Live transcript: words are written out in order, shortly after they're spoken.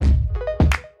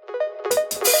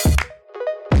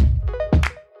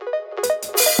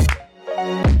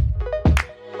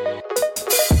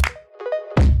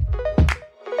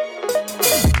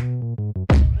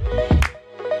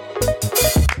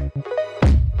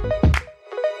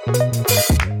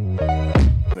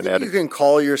You can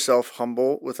call yourself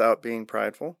humble without being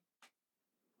prideful?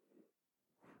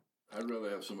 I'd rather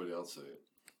have somebody else say it.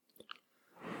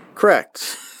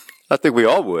 Correct. I think we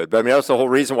all would. But I mean, that's the whole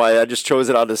reason why I just chose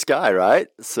it out of the sky, right?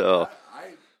 So.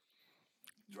 I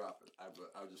drop it.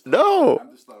 I just No. I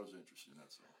just thought it was interesting.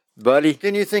 That's all. Buddy.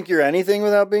 Can you think you're anything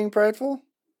without being prideful?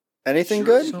 Anything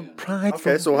good? So prideful.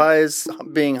 Okay, so how is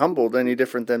being humbled any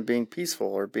different than being peaceful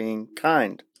or being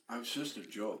kind? It's just a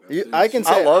joke. I can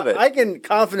say, I love it. I can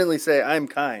confidently say I'm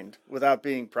kind without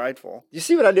being prideful. You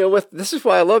see what I deal with? This is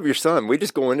why I love your son. We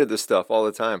just go into this stuff all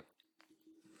the time.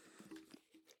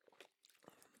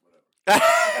 You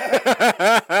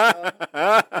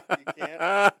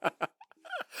can't.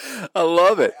 I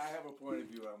love it. I have a point of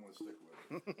view. I'm going to stick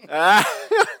with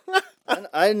it.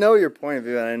 I know your point of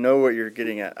view, and I know what you're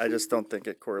getting at. I just don't think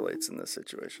it correlates in this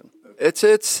situation. It's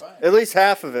At least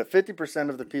half of it, 50%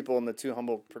 of the people in the Two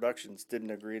Humble productions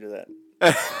didn't agree to that.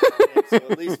 So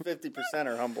at least 50%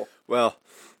 are humble. well,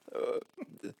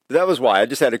 that was why I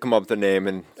just had to come up with a name,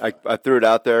 and I threw it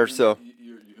out there. So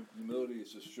Your humility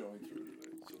is just showing through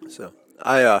today. So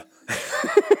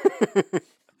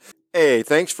hey,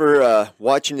 thanks for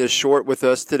watching this short with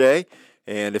us today.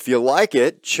 And if you like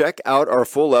it, check out our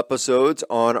full episodes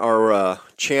on our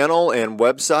channel and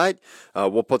website.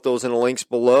 We'll put those in the links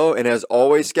below. And as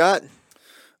always, Scott,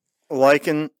 Like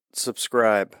and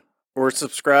subscribe. Or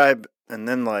subscribe and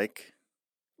then like.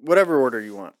 Whatever order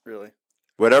you want, really.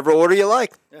 whatever order you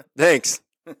like. Yeah. Thanks.